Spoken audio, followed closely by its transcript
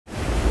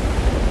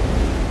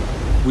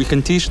We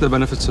can teach the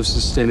benefits of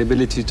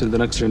sustainability to the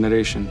next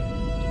generation,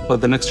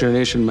 but the next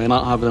generation may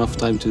not have enough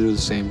time to do the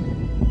same.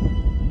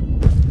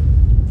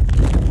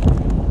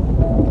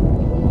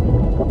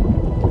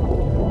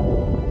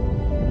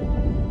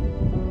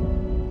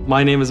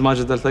 My name is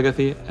Majed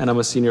Althagafi, and I'm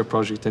a senior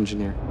project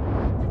engineer.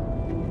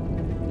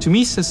 To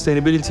me,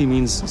 sustainability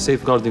means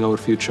safeguarding our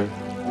future.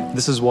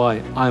 This is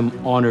why I'm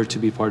honored to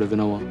be part of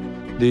ENOWA,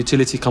 the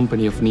utility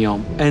company of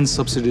NEOM and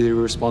subsidiary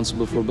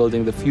responsible for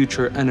building the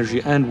future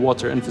energy and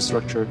water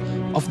infrastructure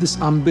of this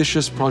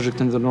ambitious project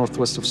in the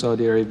northwest of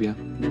Saudi Arabia.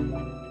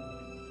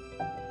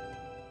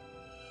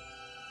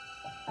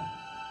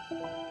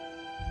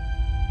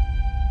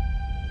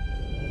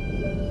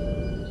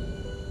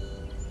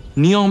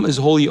 NEOM is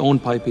wholly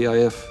owned by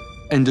PIF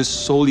and is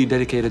solely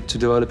dedicated to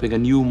developing a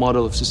new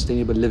model of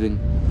sustainable living.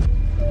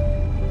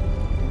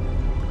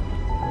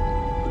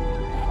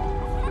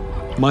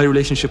 My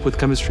relationship with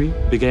chemistry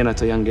began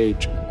at a young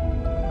age.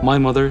 My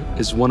mother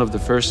is one of the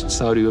first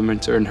Saudi women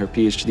to earn her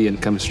PhD in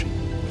chemistry.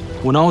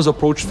 When I was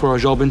approached for a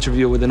job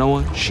interview with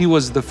ENOWA, she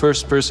was the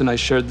first person I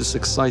shared this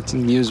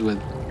exciting news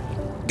with.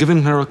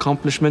 Given her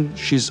accomplishment,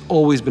 she's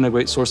always been a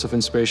great source of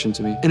inspiration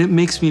to me, and it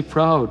makes me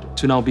proud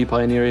to now be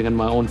pioneering in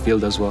my own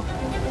field as well.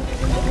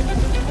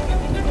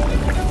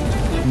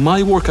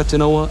 My work at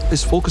ENOWA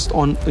is focused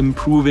on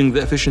improving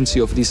the efficiency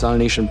of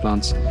desalination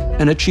plants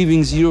and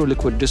achieving zero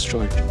liquid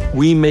discharge.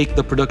 We make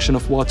the production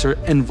of water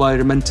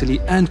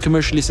environmentally and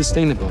commercially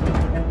sustainable.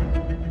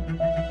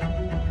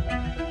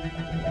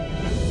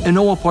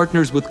 ENOWA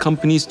partners with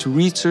companies to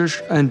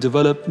research and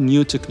develop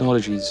new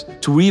technologies,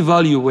 to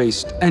revalue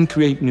waste and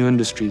create new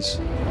industries.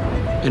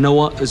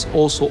 ENOWA is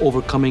also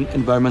overcoming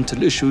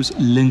environmental issues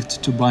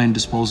linked to brine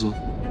disposal.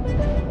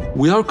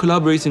 We are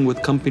collaborating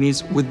with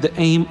companies with the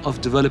aim of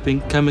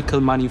developing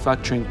chemical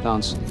manufacturing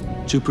plants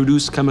to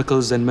produce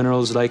chemicals and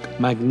minerals like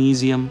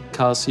magnesium,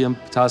 calcium,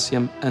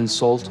 potassium, and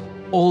salt,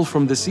 all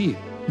from the sea.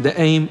 The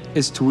aim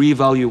is to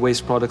revalue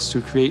waste products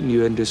to create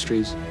new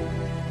industries.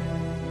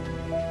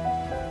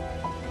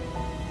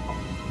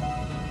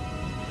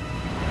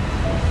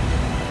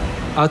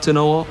 At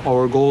ENOWA,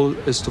 our goal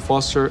is to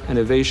foster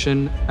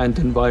innovation and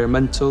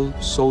environmental,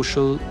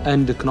 social,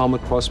 and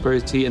economic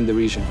prosperity in the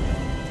region.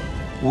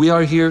 We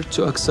are here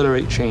to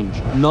accelerate change,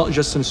 not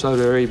just in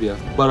Saudi Arabia,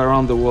 but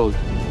around the world,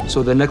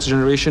 so the next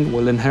generation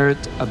will inherit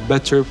a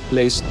better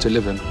place to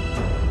live in.